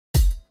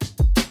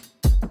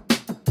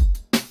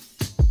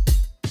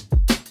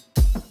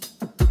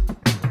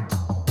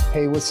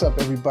Hey, what's up,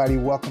 everybody?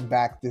 Welcome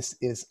back. This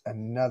is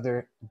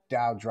another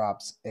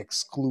DAOdrops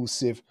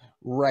exclusive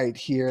right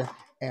here.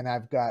 And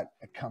I've got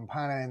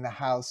Campana in the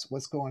house.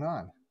 What's going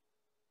on?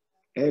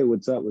 Hey,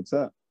 what's up? What's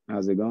up?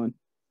 How's it going?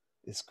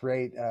 It's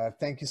great.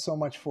 Thank you so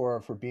much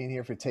for being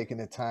here, for taking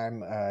the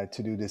time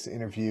to do this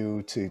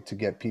interview, to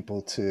get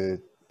people to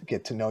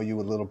get to know you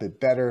a little bit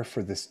better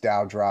for this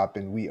DAO drop.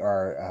 And we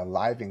are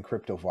live in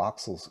Crypto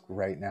Voxels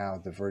right now,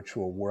 the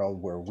virtual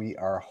world where we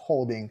are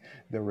holding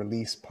the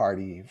release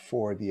party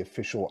for the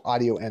official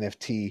audio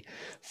NFT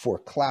for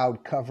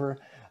Cloud Cover.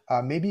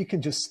 Maybe you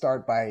can just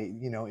start by,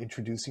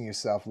 introducing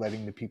yourself,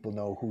 letting the people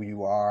know who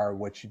you are,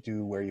 what you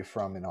do, where you're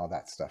from, and all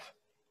that stuff.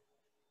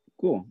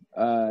 Cool.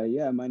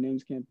 Yeah, my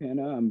name's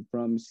Campana. I'm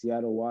from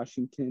Seattle,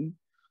 Washington.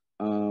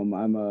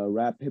 I'm a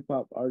rap hip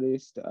hop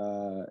artist,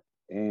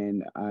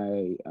 and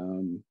I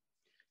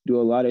do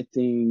a lot of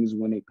things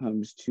when it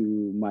comes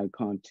to my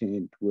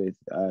content with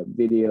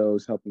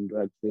videos, helping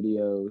direct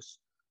videos,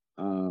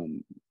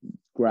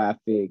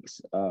 graphics,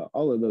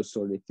 all of those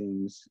sort of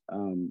things,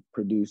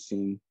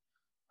 producing,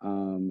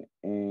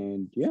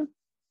 and yeah.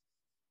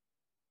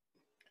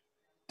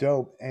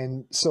 Dope.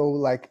 And so,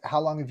 like, how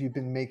long have you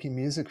been making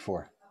music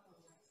for?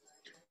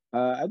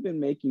 I've been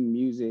making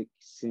music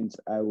since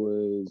I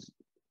was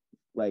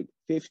like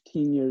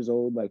 15 years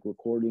old, like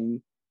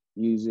recording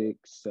music.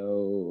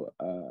 So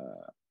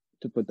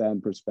to put that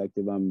in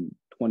perspective, I'm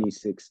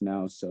 26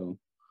 now. So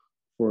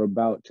for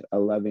about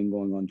 11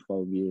 going on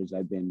 12 years,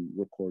 I've been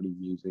recording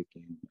music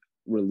and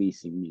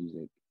releasing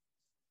music.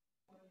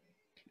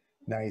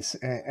 Nice.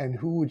 And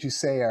who would you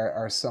say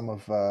are some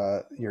of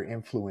your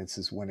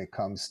influences when it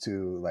comes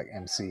to like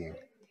emceeing?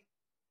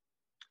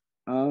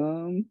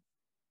 Um,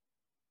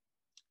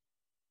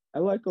 I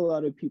like a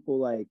lot of people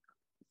like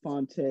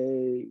Fonte,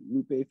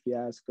 Lupe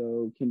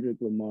Fiasco, Kendrick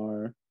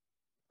Lamar,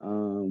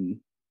 um,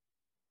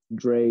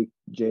 Drake,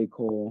 J.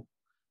 Cole.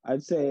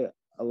 I'd say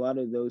a lot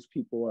of those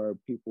people are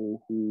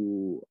people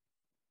who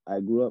I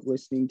grew up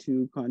listening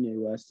to, Kanye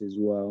West as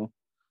well.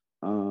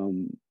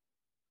 Um,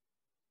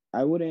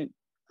 I wouldn't,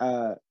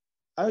 I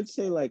would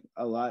say like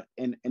a lot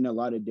in a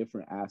lot of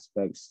different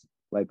aspects,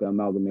 like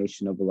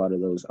amalgamation of a lot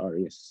of those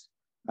artists,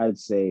 I'd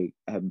say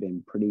have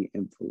been pretty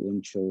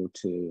influential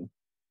to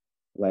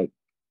like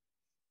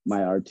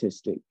my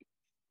artistic,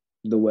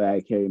 the way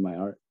I carry my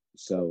art.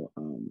 So,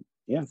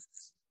 yeah.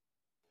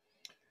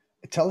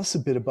 Tell us a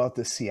bit about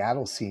the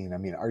Seattle scene. I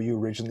mean, are you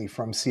originally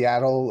from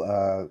Seattle?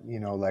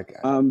 Like,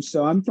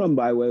 So I'm from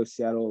by way of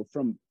Seattle,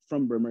 from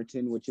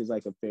Bremerton, which is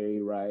like a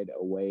ferry ride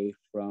away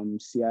from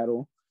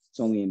Seattle. It's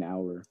only an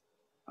hour.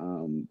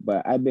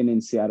 But I've been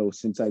in Seattle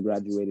since I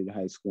graduated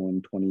high school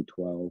in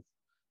 2012.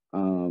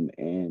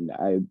 And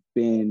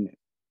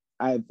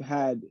I've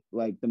had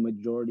like the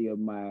majority of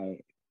my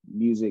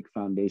music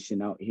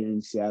foundation out here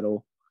in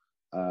Seattle.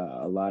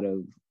 A lot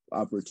of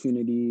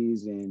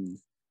opportunities and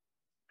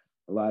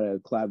a lot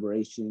of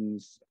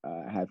collaborations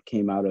have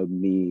came out of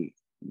me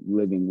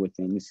living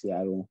within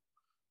Seattle.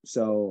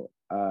 So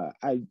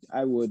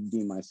I would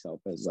deem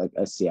myself as like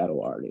a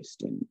Seattle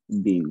artist and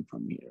being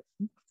from here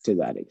to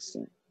that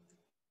extent.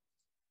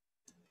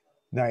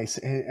 nice.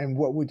 And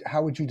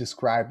how would you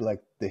describe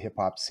like the hip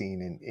hop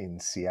scene in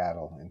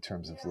Seattle in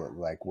terms of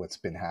like what's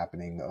been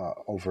happening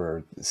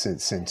over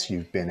since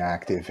you've been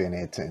active in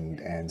it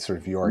and sort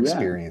of your Yeah,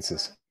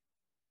 experiences?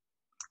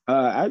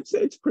 I'd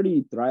say it's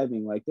pretty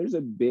thriving. Like there's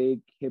a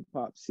big hip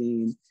hop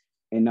scene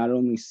in not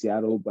only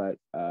Seattle, but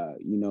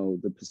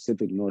the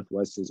Pacific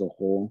Northwest as a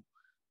whole.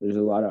 There's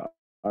a lot of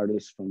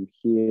artists from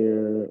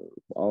here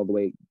all the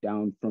way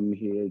down from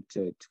here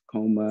to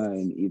Tacoma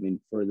and even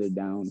further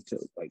down to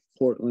like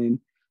Portland.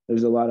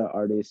 There's a lot of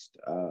artists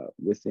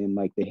within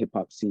like the hip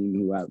hop scene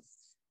who have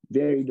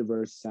very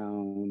diverse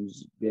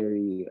sounds,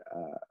 very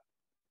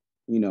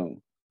you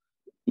know,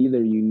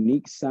 either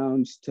unique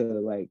sounds to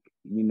like,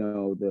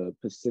 the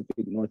Pacific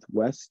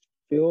Northwest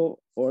feel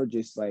or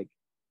just like,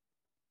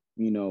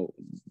 you know,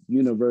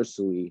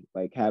 universally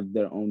like have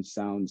their own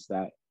sounds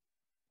that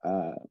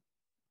uh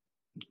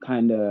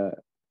kind of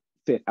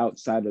fit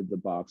outside of the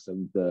box of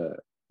the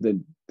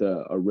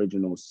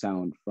original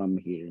sound from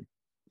here.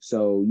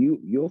 So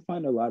you'll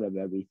find a lot of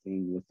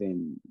everything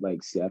within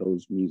like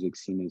Seattle's music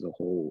scene as a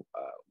whole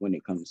when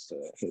it comes to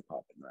hip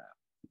hop and rap.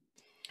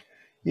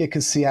 Yeah,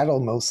 because Seattle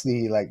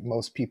mostly, like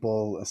most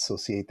people,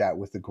 associate that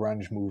with the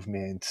grunge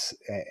movement,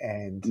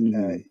 and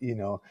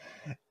Mm-hmm.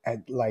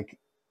 and like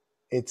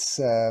it's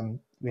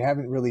we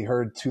haven't really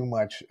heard too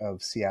much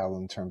of Seattle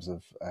in terms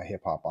of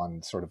hip hop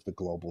on sort of the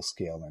global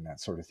scale and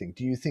that sort of thing.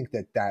 Do you think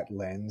that that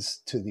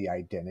lends to the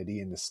identity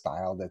and the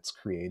style that's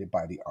created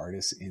by the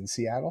artists in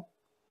Seattle?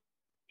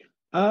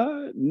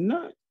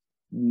 Not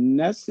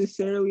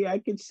necessarily. I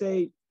could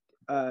say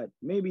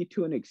maybe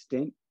to an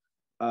extent.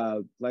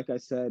 Like I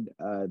said,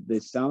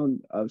 the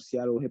sound of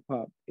Seattle hip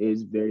hop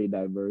is very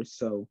diverse.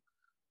 So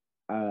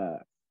uh,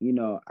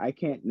 I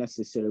can't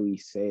necessarily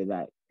say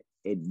that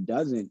it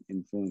doesn't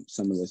influence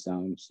some of the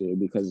sounds here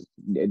because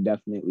it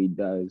definitely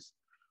does.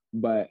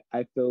 But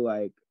I feel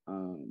like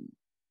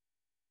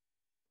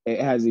it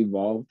has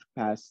evolved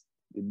past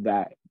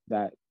that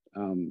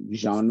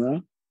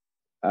genre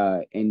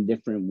in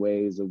different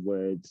ways of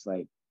where it's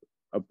like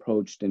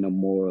approached in a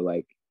more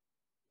like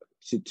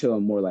to a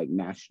more like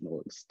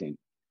national extent.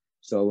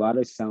 So a lot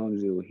of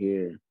sounds you'll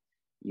hear,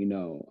 you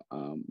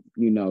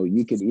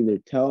could either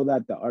tell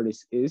that the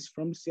artist is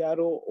from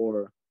Seattle,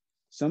 or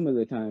some of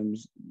the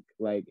times,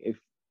 like if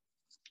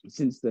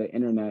since the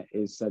internet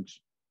is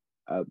such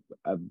a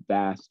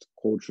vast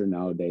culture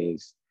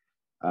nowadays,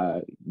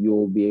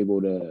 you'll be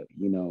able to,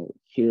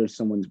 hear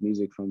someone's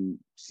music from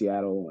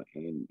Seattle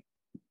and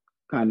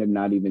kind of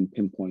not even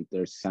pinpoint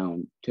their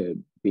sound to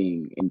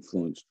being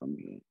influenced from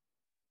here.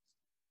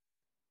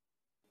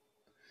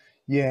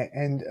 Yeah,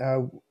 and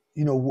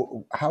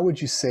how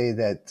would you say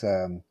that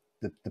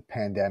the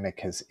pandemic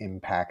has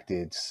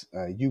impacted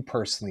you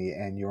personally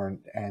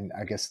and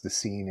I guess the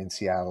scene in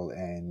Seattle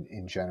and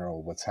in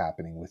general, what's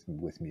happening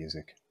with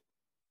music?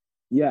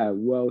 Yeah,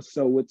 well,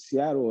 so with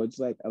Seattle, it's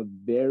like a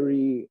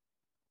very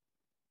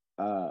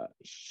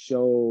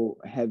show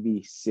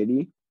heavy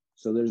city.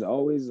 So there's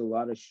always a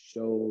lot of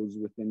shows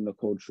within the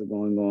culture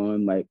going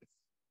on, like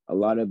a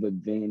lot of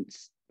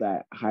events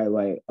that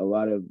highlight a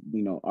lot of,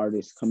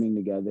 artists coming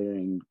together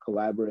and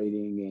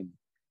collaborating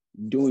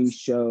and doing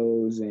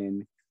shows.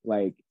 And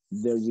like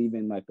there's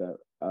even like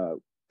a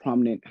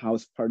prominent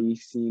house party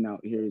scene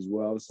out here as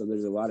well. So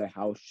there's a lot of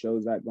house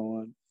shows that go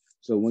on.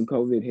 So when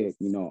COVID hit,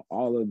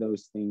 all of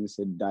those things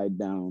had died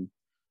down.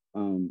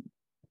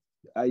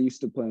 I used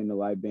to play in a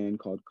live band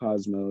called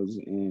Cosmos,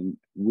 and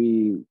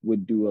we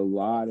would do a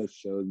lot of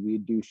shows.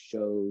 We'd do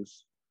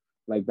shows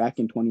like back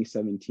in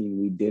 2017,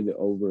 we did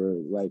over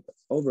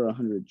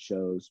 100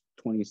 shows,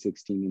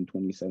 2016 and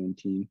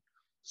 2017.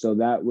 So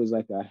that was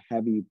like a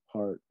heavy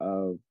part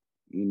of,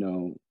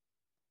 of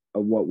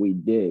what we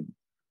did.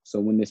 So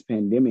when this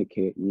pandemic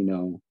hit,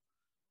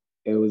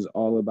 it was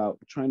all about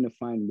trying to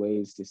find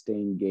ways to stay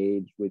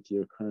engaged with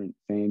your current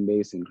fan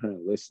base and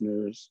current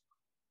listeners,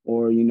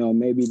 or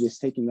maybe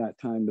just taking that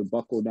time to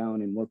buckle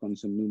down and work on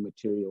some new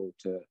material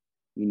to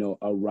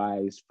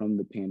arise from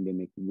the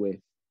pandemic with,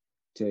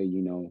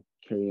 to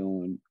carry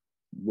on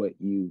what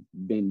you've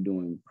been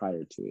doing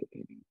prior to it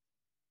hitting.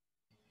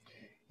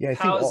 Yeah, I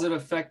think how has it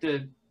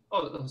affected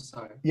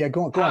sorry. Yeah,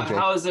 go on, Jake.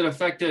 How has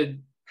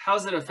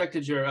it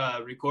affected your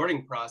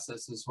recording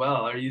process as well?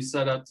 Are you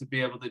set up to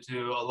be able to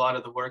do a lot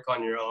of the work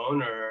on your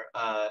own, or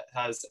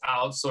has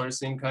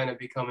outsourcing kind of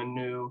become a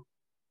new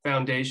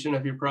foundation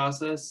of your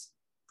process?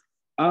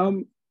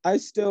 I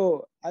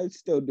still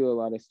do a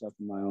lot of stuff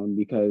on my own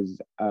because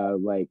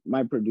like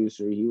my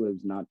producer, he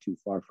lives not too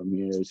far from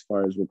here as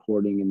far as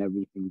recording and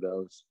everything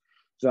goes.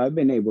 So I've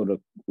been able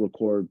to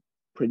record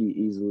pretty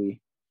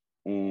easily,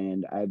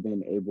 and I've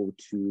been able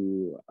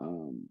to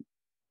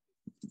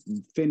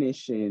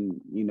finish and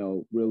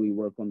really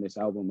work on this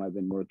album I've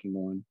been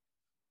working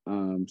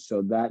on.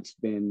 So that's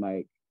been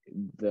like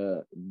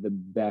the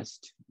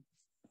best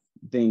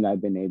thing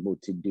I've been able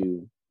to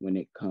do when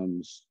it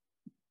comes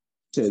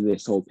to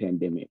this whole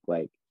pandemic,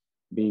 like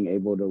being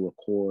able to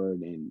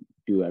record and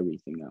do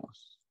everything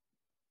else.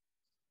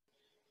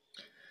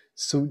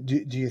 So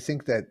do you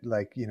think that,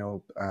 like,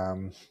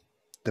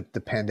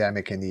 the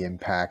pandemic and the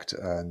impact,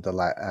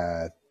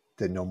 the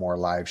no more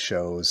live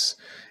shows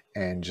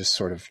and just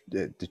sort of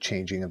the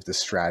changing of the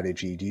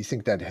strategy, do you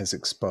think that has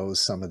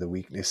exposed some of the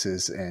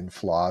weaknesses and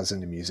flaws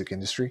in the music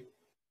industry?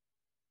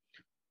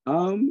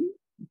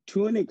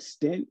 To an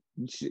extent,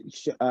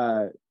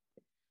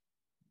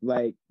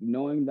 like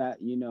knowing that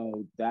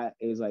that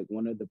is like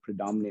one of the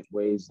predominant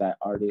ways that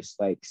artists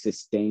like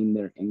sustain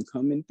their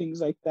income and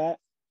things like that,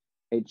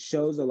 it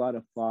shows a lot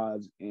of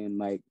flaws in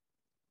like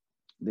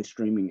the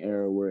streaming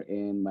era we're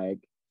in. Like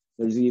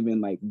there's even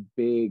like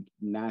big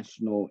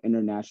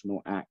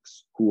international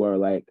acts who are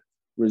like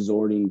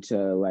resorting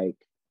to like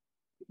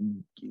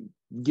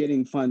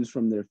getting funds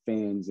from their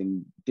fans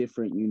in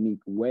different unique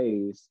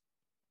ways,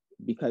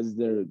 because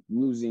they're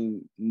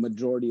losing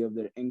majority of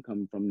their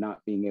income from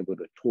not being able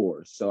to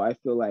tour. So I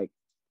feel like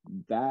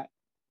that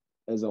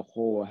as a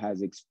whole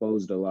has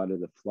exposed a lot of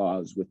the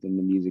flaws within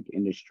the music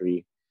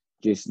industry,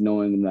 just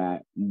knowing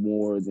that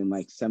more than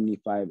like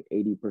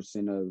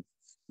 75-80% of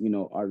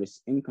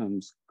artists'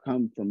 incomes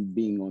come from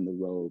being on the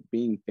road,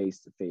 being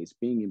face to face,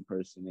 being in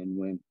person. And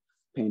when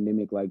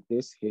pandemic like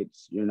this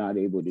hits, you're not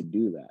able to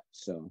do that.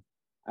 So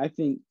I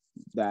think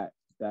that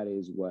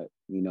is what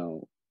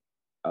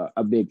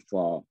a big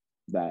flaw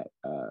that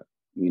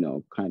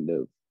kind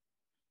of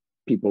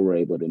people were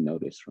able to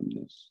notice from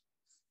this.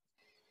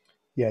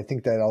 Yeah, I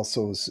think that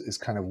also is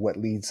kind of what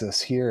leads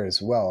us here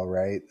as well,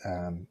 right?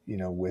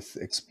 With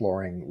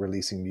exploring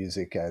releasing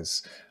music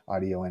as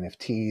audio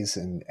NFTs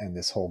and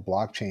this whole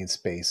blockchain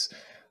space.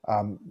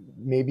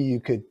 Maybe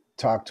you could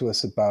talk to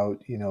us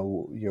about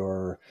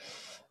your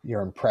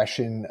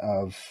impression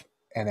of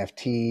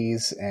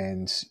NFTs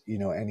and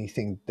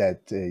anything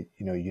that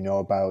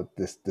about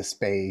the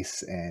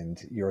space and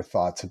your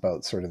thoughts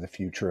about sort of the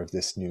future of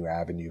this new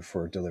avenue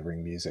for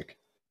delivering music.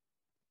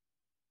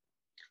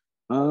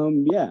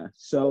 Yeah.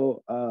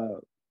 So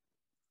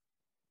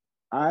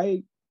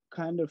I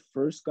kind of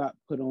first got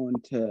put on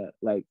to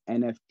like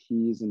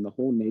NFTs and the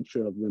whole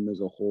nature of them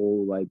as a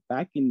whole, like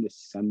back in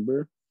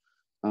December.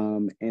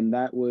 And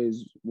that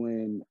was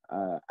when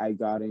I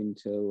got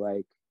into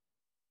like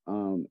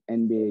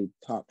NBA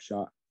Top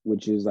Shot,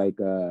 which is like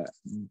a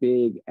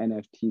big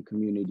NFT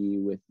community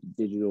with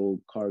digital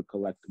card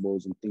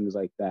collectibles and things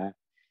like that.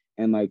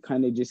 And like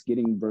kind of just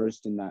getting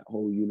versed in that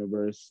whole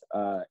universe.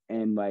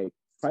 And like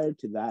prior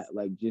to that,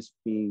 like just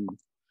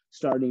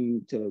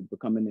starting to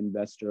become an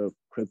investor of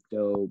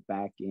crypto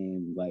back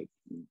in like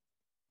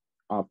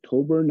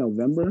October,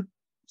 November.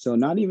 So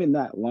not even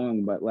that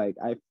long, but like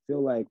I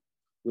feel like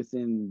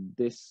within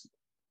this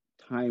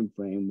time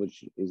frame,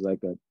 which is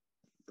like a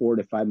 4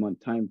 to 5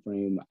 month time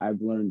frame,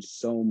 I've learned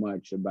so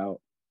much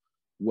about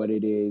what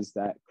it is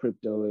that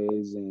crypto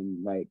is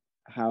and like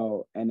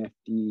how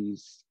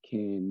NFTs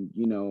can,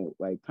 you know,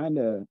 like kind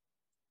of,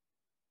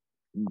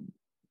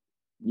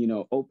 you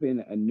know,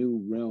 open a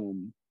new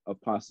realm of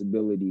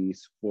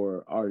possibilities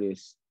for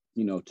artists,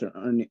 you know, to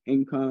earn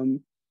income,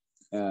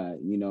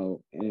 you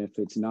know, and if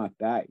it's not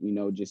that, you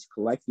know, just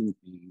collecting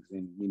things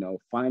and, you know,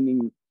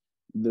 finding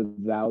the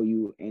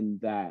value in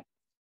that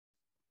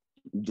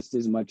just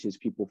as much as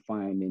people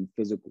find in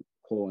physical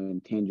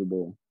and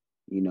tangible,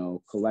 you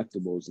know,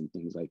 collectibles and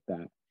things like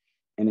that.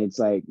 And it's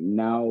like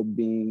now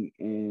being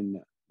in,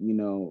 you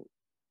know,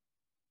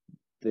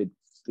 the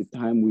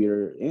time we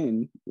are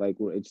in, like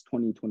where it's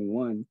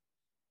 2021,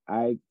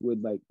 I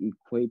would like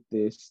equate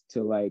this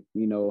to like,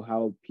 you know,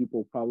 how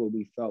people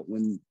probably felt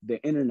when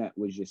the internet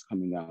was just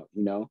coming out,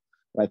 you know,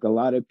 like a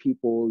lot of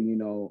people, you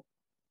know,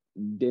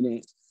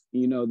 didn't,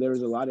 you know, there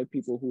was a lot of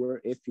people who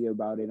were iffy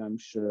about it, I'm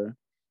sure.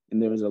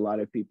 And there was a lot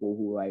of people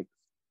who like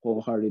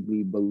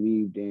wholeheartedly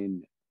believed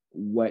in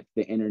what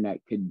the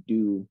internet could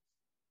do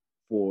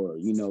for,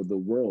 you know, the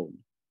world.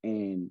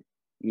 And,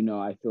 you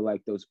know, I feel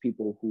like those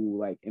people who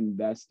like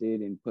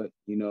invested and put,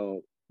 you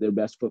know, their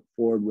best foot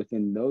forward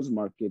within those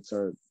markets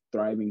are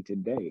thriving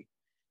today.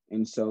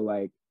 And so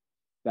like,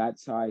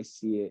 that's how I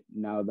see it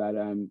now that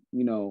I'm,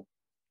 you know,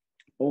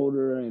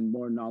 older and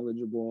more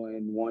knowledgeable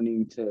and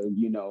wanting to,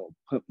 you know,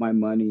 put my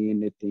money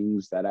into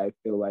things that I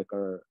feel like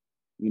are,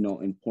 you know,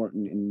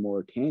 important and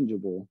more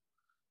tangible.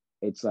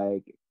 It's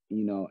like,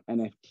 you know,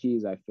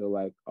 NFTs, I feel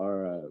like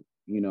are,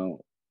 you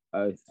know,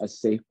 a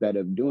safe bet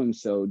of doing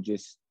so,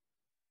 just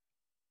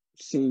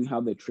seeing how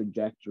the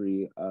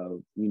trajectory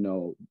of, you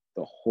know,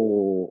 the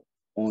whole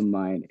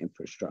online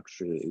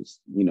infrastructure is,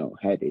 you know,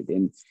 headed.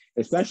 And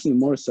especially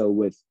more so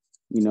with,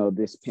 you know,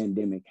 this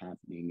pandemic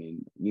happening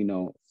and, you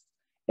know,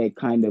 it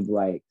kind of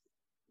like,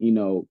 you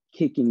know,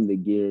 kicking the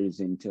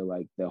gears into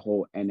like the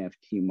whole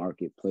NFT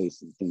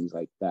marketplace and things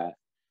like that.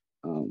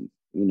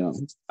 You know,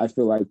 I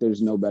feel like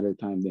there's no better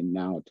time than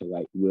now to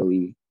like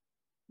really,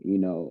 you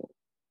know,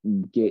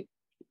 get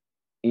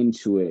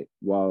into it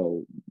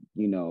while,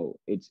 you know,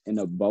 it's in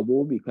a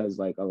bubble, because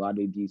like a lot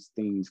of these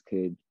things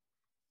could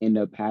end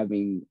up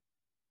having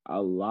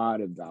a lot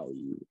of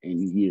value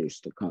in years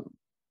to come.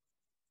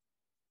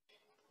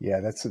 Yeah,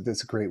 that's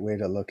a great way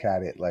to look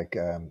at it, like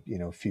you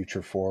know,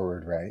 future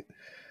forward, right?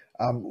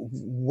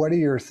 What are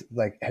your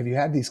like? Have you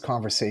had these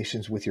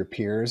conversations with your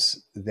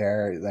peers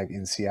there, like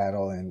in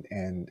Seattle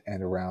and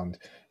around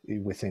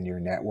within your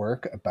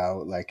network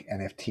about like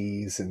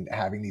NFTs and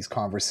having these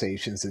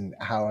conversations, and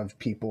how have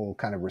people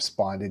kind of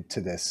responded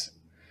to this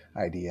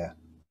idea?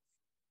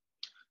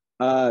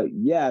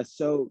 Yeah,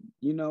 so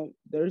you know,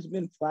 there's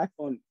been flack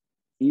on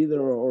either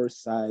or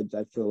sides.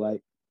 I feel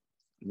like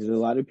there's a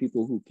lot of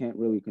people who can't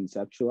really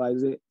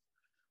conceptualize it,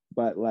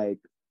 but like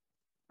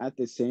at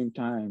the same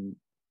time,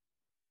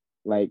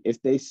 like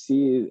if they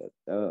see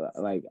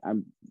like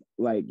I'm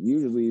like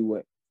usually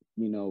what,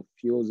 you know,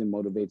 fuels and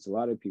motivates a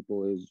lot of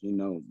people is, you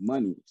know,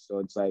 money. So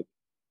it's like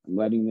I'm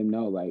letting them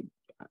know like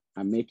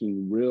I'm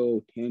making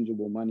real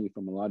tangible money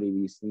from a lot of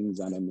these things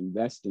that I'm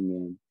investing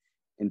in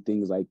and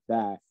things like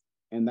that.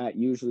 And that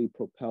usually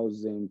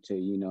propels them to,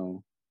 you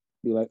know,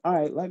 be like, all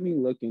right, let me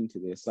look into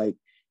this. Like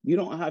you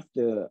don't have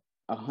to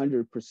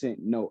 100%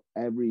 know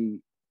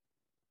everything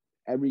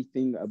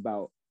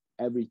about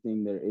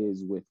everything there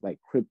is with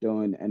like crypto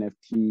and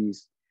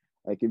NFTs.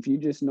 Like if you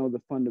just know the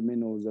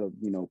fundamentals of,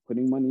 you know,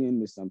 putting money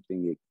into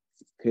something, it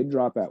could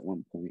drop at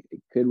one point,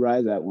 it could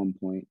rise at one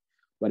point.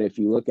 But if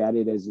you look at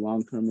it as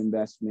long-term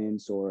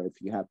investments, or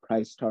if you have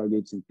price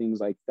targets and things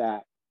like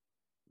that,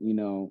 you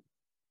know,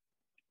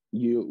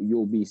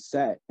 you'll be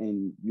set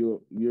and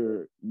you're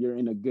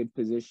in a good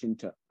position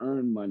to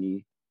earn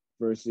money,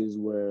 versus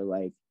where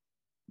like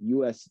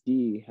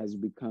USD has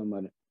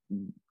become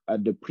a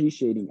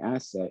depreciating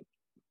asset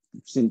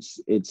since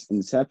its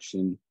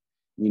inception.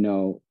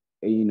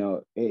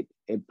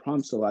 It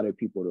prompts a lot of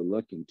people to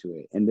look into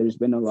it. And there's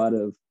been a lot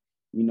of,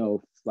 you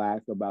know,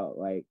 flack about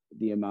like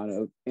the amount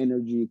of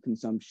energy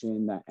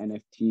consumption that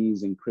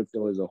NFTs and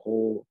crypto as a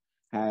whole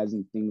has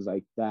and things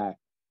like that.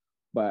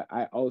 But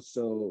I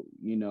also,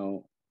 you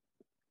know,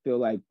 feel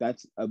like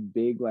that's a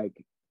big like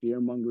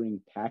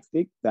fear-mongering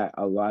tactic that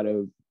a lot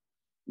of,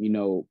 you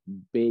know,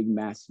 big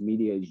mass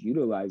media is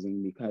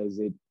utilizing, because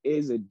it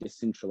is a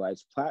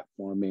decentralized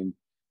platform and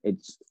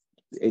it's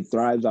it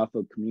thrives off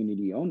of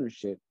community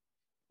ownership.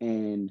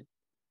 And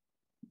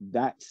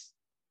that's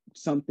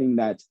something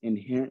that's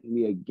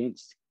inherently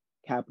against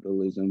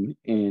capitalism,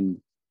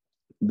 and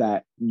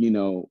that, you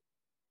know,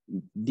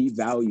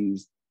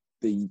 devalues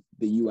the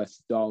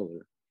US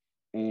dollar.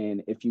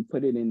 And if you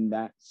put it in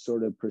that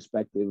sort of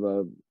perspective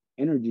of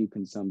energy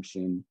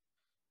consumption,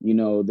 you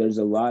know, there's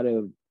a lot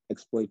of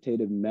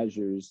exploitative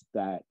measures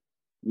that,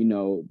 you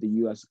know, the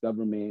US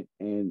government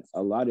and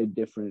a lot of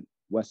different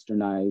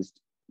westernized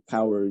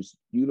powers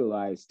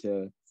utilize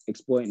to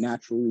exploit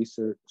natural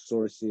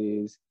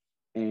resources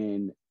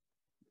and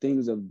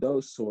things of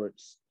those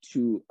sorts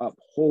to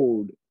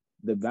uphold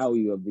the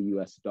value of the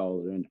US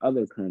dollar and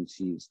other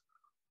currencies,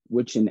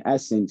 which in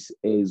essence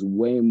is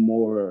way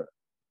more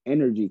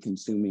energy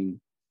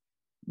consuming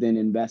than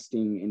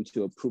investing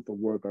into a proof of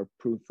work or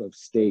proof of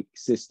stake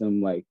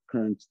system like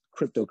current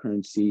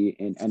cryptocurrency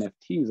and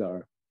NFTs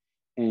are.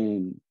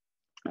 And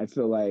I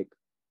feel like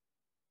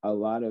a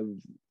lot of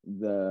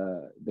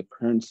the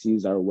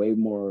currencies are way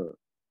more,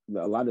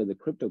 a lot of the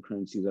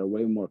cryptocurrencies are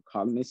way more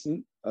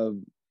cognizant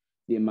of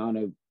the amount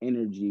of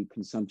energy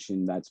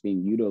consumption that's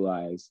being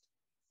utilized.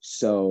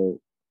 So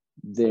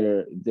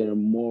they're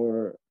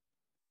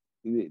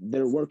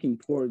working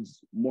towards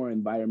more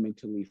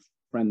environmentally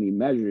friendly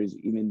measures,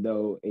 even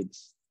though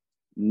it's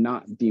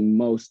not the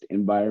most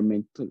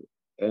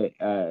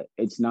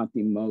it's not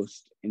the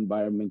most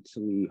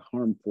environmentally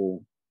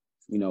harmful,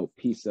 you know,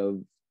 piece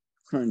of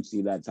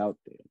currency that's out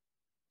there.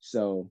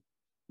 So,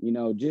 you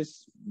know,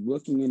 just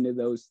looking into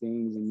those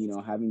things and, you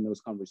know, having those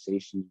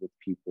conversations with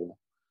people,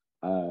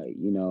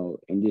 you know,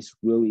 and just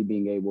really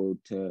being able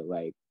to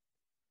like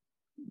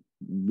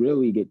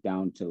really get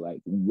down to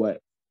like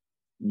what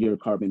your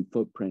carbon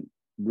footprint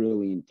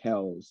really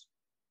entails,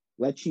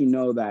 lets you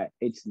know that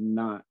it's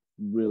not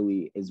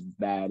really as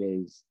bad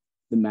as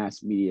the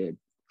mass media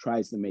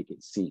tries to make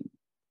it seem.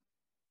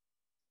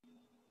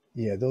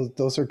 Yeah,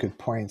 those are good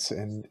points,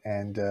 and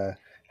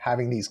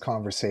having these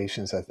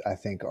conversations, I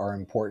think, are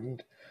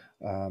important.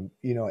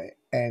 You know,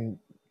 and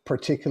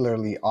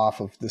particularly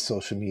off of the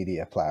social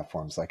media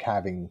platforms, like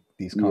having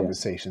these Yeah.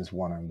 conversations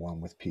one on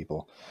one with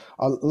people.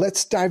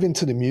 Let's dive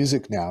into the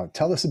music now.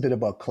 Tell us a bit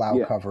about Cloud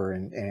Yeah. Cover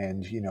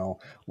and you know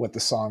what the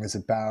song is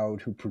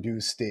about, who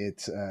produced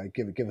it.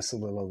 Give us a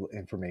little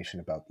information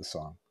about the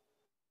song.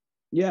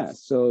 Yeah,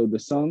 so the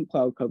song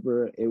Cloud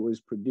Cover, it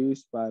was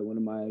produced by one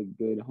of my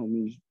good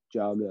homies,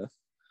 Jaga.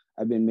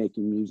 I've been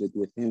making music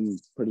with him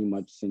pretty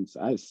much since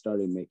I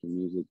started making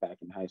music back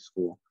in high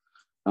school.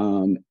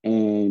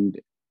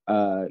 And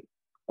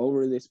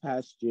over this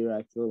past year,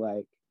 I feel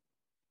like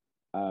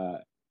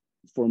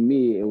for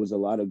me, it was a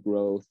lot of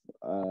growth,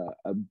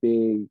 a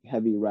big,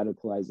 heavy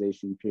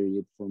radicalization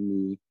period for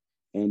me.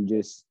 And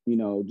just, you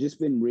know, just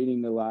been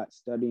reading a lot,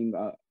 studying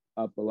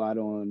up a lot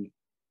on,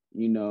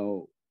 you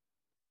know,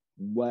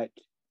 what,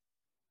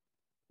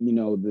 you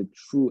know, the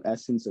true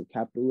essence of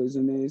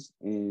capitalism is,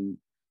 and,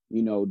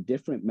 you know,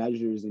 different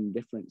measures and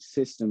different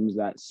systems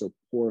that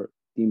support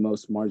the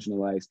most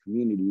marginalized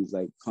communities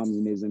like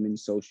communism and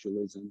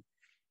socialism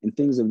and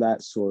things of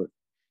that sort.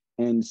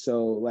 And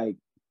so like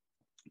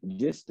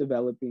just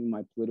developing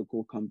my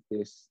political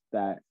compass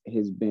that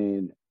has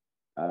been,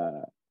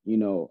 you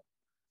know,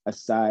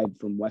 aside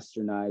from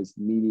westernized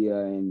media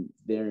and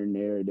their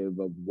narrative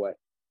of what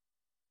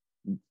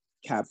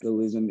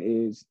capitalism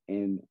is,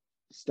 and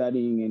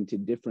studying into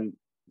different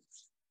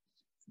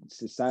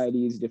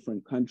societies,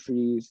 different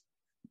countries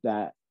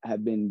that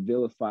have been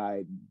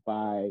vilified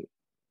by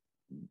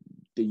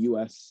the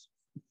US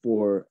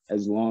for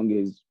as long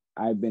as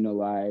I've been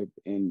alive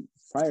and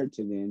prior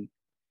to then,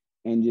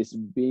 and just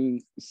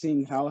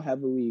seeing how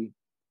heavily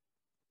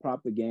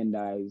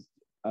propagandized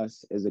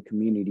us as a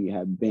community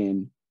have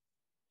been,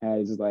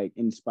 has like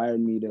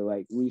inspired me to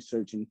like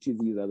research into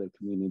these other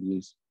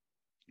communities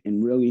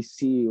and really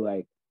see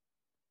like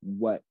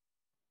what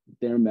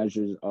their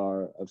measures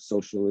are of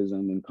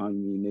socialism and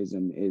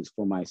communism is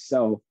for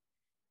myself,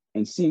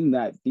 and seeing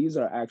that these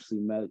are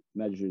actually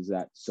measures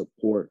that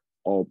support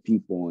all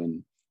people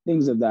and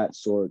things of that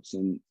sorts,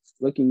 and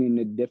looking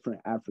into different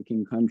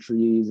African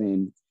countries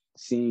and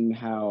seeing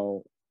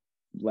how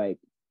like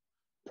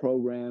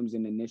programs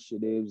and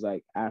initiatives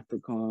like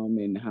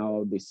AFRICOM and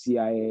how the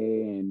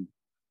CIA and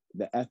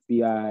the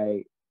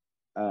FBI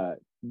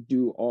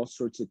do all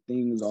sorts of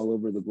things all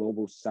over the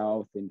global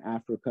South and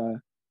Africa,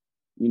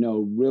 you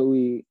know,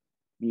 really,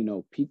 you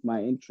know, piqued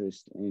my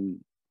interest and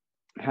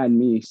had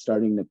me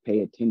starting to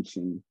pay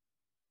attention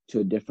to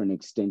a different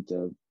extent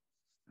of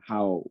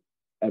how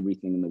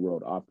everything in the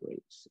world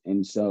operates.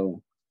 And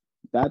so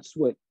that's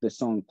what the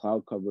song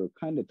Cloud Cover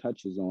kind of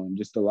touches on,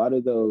 just a lot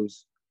of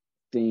those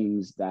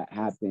things that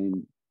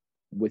happen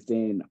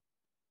within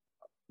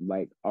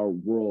like our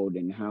world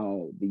and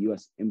how the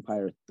US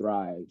empire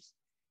thrives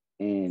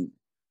and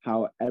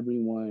how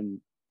everyone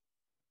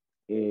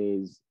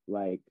is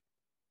like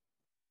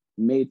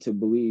made to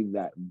believe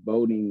that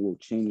voting will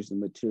change the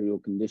material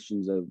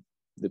conditions of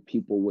the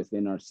people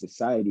within our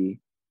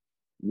society,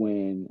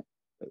 when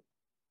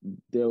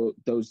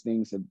those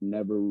things have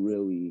never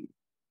really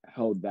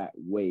held that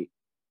weight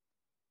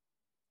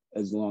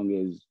as long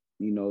as,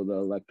 you know, the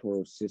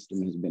electoral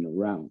system has been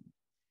around.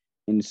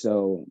 And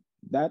so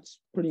that's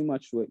pretty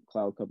much what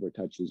Cloud Cover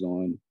touches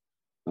on.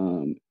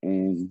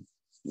 And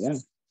yeah.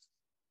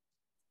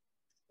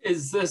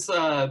 Is this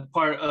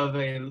part of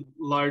a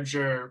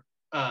larger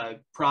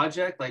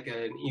project, like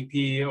an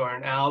EP or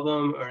an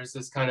album, or is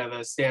this kind of a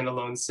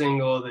standalone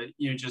single that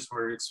you just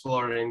were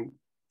exploring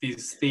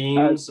these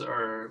themes,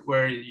 or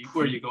where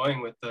are you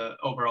going with the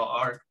overall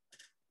art?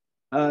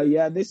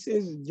 Yeah, this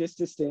is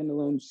just a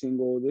standalone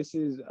single. This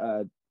is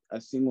a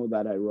single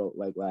that I wrote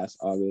like last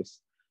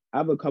August. I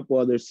have a couple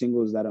other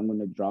singles that I'm going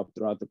to drop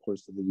throughout the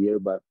course of the year,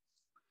 but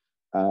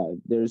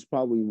there's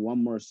probably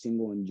one more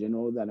single in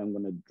general that I'm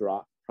going to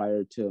drop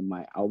prior to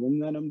my album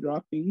that I'm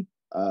dropping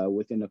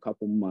within a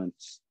couple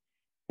months.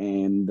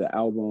 And the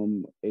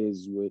album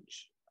is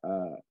which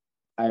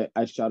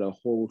I shot a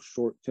whole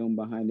short film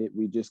behind it.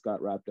 We just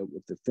got wrapped up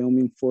with the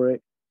filming for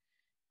it.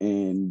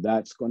 And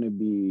that's going to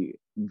be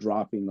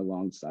dropping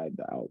alongside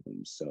the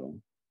album. So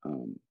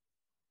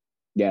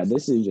yeah,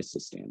 this is just a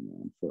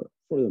standalone for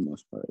the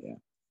most part, yeah.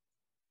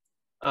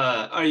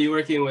 Are you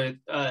working with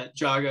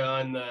Jaga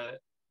on the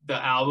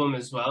album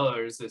as well,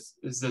 or is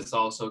this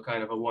also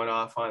kind of a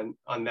one-off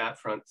on that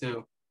front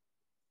too?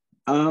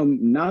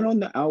 Not on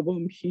the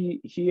album.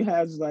 He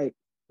has like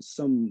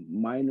some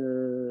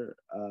minor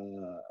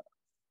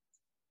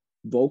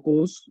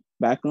vocals,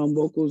 background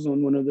vocals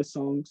on one of the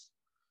songs,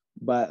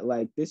 but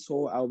like this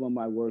whole album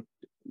I worked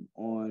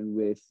on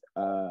with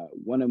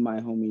one of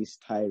my homies,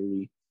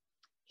 Tyree.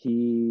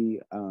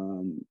 He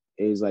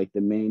is like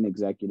the main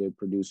executive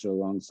producer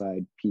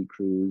alongside P.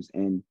 Cruz,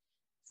 and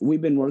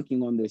we've been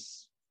working on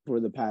this for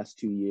the past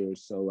 2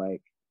 years. So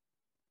like,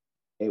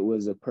 it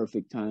was a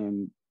perfect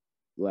time.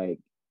 Like,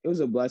 it was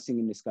a blessing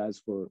in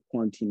disguise for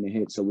quarantine to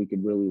hit, so we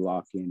could really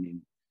lock in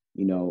and,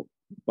 you know,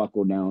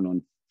 buckle down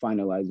on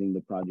finalizing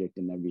the project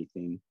and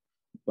everything.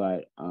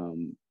 But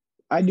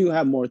I do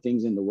have more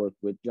things in the work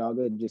with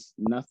Jaga, just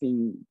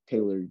nothing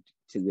tailored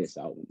to this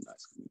album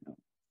that's coming out.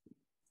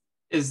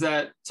 Is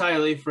that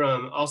Tylee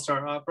from All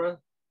Star Opera?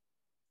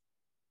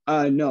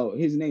 No,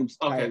 his name's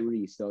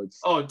Tyree. So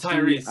it's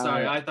Tyree.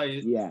 Sorry, I thought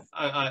you. Yeah.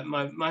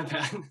 My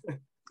bad.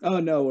 Oh,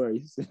 no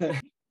worries. Go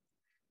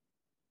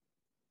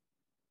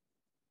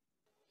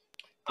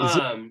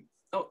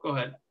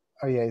ahead.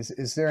 Oh yeah,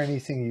 is there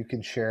anything you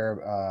can share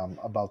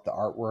about the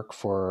artwork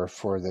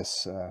for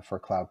this for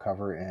Cloud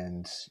Cover,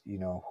 and you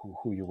know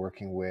who you're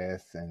working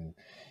with, and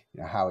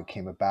you know how it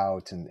came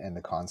about, and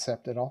the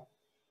concept at all?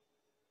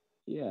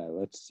 Yeah,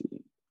 let's see.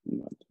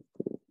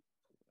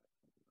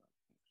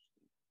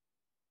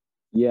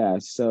 Yeah,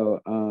 so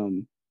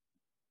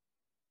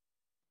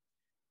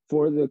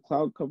for the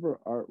Cloud Cover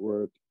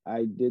artwork,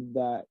 I did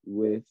that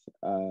with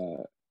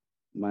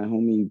my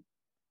homie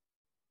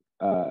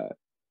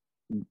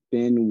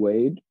Ben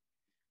Wade.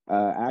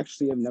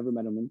 Actually, I've never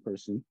met him in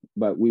person,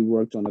 but we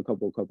worked on a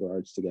couple cover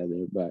arts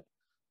together. But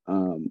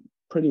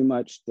pretty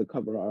much the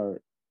cover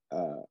art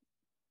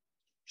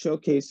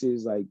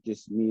showcases like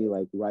just me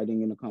like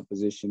writing in a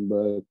composition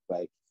book,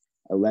 like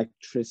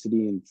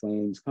electricity and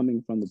flames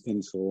coming from the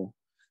pencil,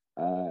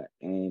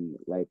 and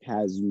like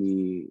has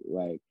me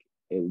like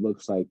it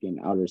looks like in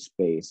outer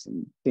space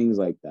and things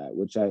like that,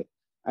 which I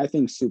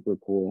think super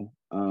cool.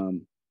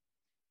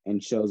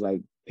 And shows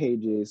like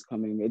pages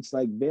coming. It's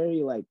like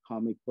very like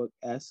comic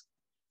book-esque.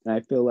 And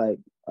I feel like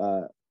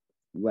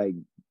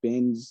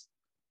Ben's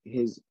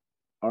his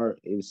art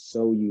is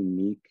so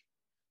unique.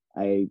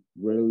 I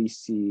rarely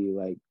see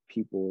like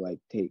people like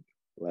take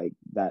like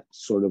that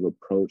sort of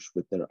approach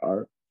with their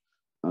art.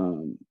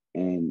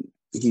 And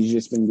he's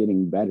just been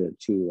getting better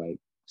too, like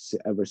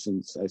ever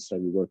since I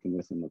started working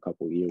with him a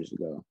couple years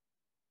ago.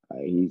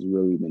 He's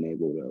really been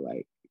able to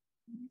like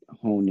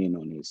hone in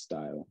on his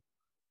style.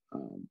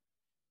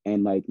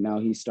 And like now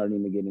he's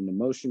starting to get into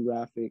motion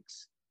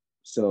graphics.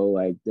 So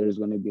like there's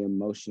going to be a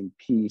motion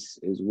piece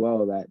as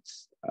well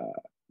that's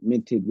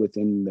minted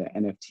within the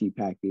NFT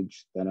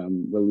package that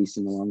I'm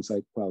releasing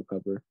alongside Cloud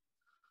Cover.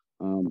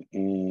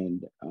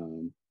 And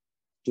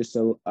just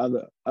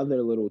other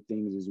little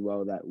things as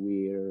well that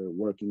we're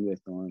working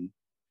with on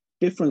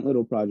different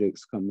little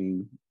projects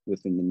coming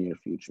within the near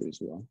future as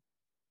well.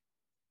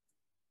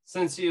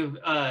 Since you've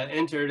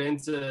entered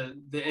into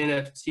the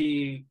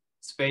NFT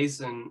space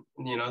and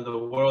you know the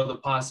world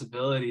of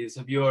possibilities,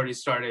 have you already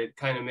started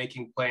kind of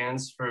making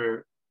plans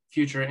for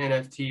future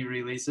NFT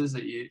releases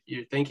that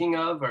you're thinking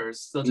of, or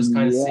still just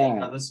kind of seeing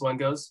how this one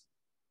goes?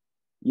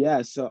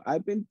 Yeah, so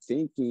I've been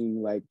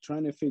thinking, like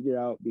trying to figure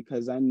out,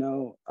 because I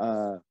know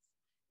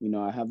you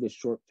know, I have this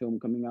short film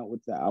coming out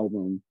with the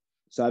album,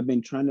 so I've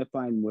been trying to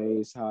find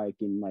ways how I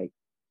can like,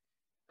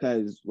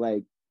 because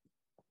like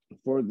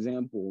for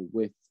example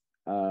with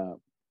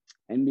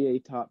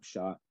NBA Top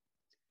Shot,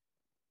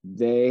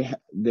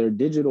 they're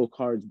digital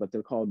cards, but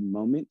they're called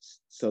moments.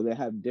 So they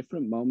have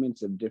different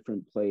moments of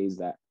different plays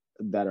that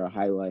are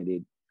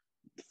highlighted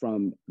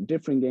from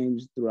different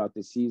games throughout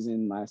the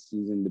season, last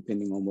season,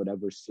 depending on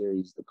whatever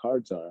series the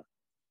cards are.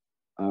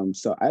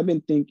 So I've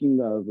been thinking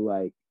of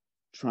like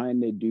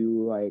trying to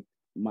do like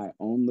my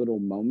own little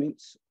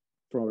moments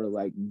for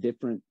like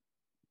different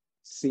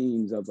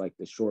scenes of like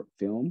the short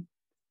film,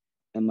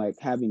 and like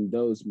having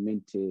those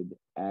minted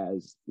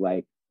as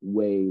like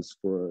ways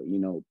for, you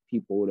know,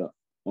 people to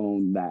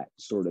own that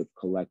sort of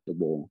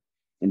collectible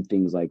and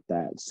things like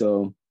that.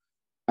 So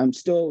I'm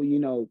still, you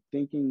know,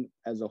 thinking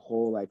as a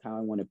whole, like how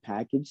I want to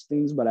package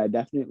things, but I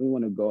definitely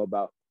want to go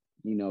about,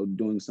 you know,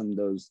 doing some of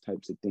those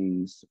types of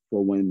things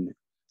for when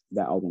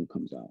that album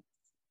comes out.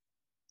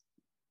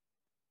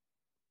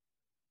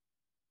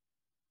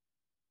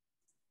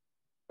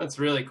 That's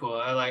really cool.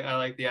 I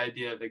like the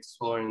idea of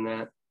exploring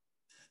that.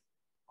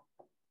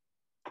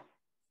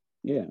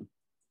 Yeah.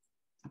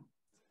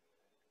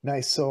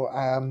 Nice. So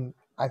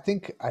I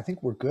think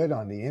we're good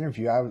on the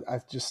interview. I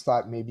just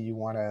thought maybe you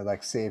want to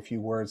like say a few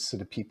words to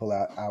the people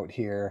out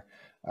here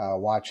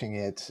watching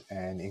it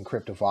and in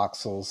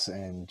Cryptovoxels,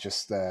 and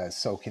just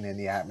soaking in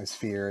the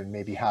atmosphere, and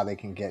maybe how they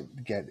can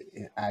get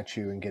at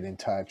you and get in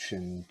touch,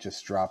 and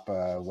just drop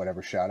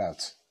whatever shout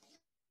outs.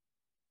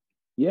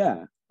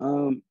 Yeah.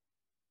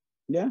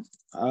 Yeah.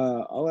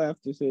 All I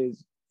have to say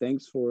is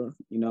thanks for,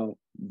 you know,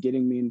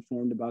 getting me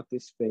informed about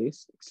this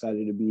space.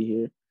 Excited to be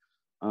here.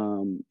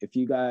 If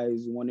you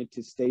guys wanted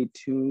to stay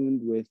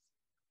tuned with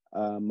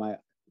my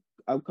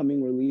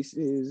upcoming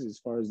releases as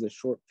far as the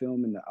short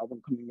film and the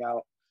album coming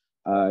out,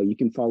 you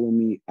can follow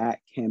me at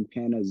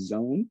Campana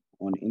Zone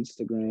on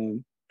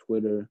Instagram,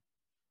 Twitter,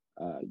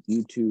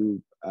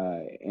 YouTube,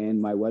 and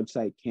my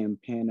website,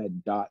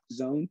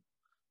 campana.zone.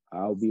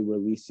 I'll be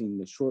releasing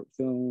the short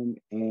film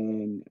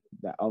and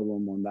the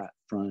album on that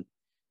front.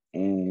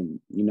 And,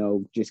 you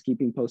know, just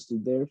keeping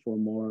posted there for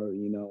more,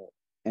 you know,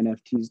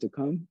 NFTs to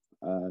come.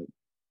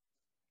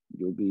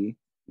 You'll be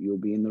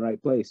in the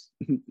right place.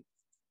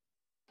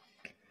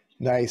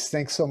 Nice.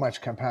 Thanks so much,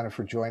 Campana,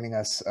 for joining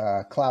us.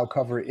 Cloud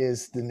Cover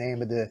is the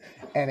name of the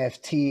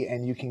NFT,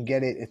 and you can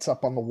get it. It's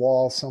up on the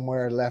wall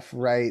somewhere, left,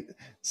 right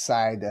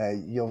side.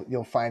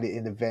 You'll find it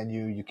in the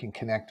venue. You can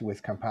connect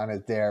with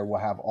Campana there. We'll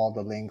have all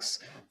the links,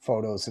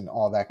 photos, and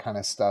all that kind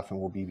of stuff, and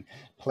we'll be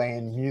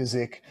playing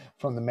music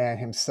from the man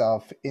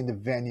himself in the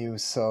venue.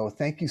 So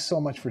thank you so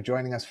much for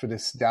joining us for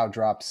this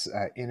DAOdrops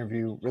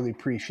interview. Really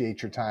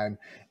appreciate your time,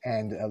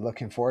 and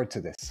looking forward to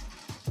this.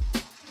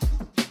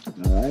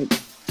 All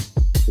right.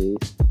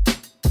 Peace.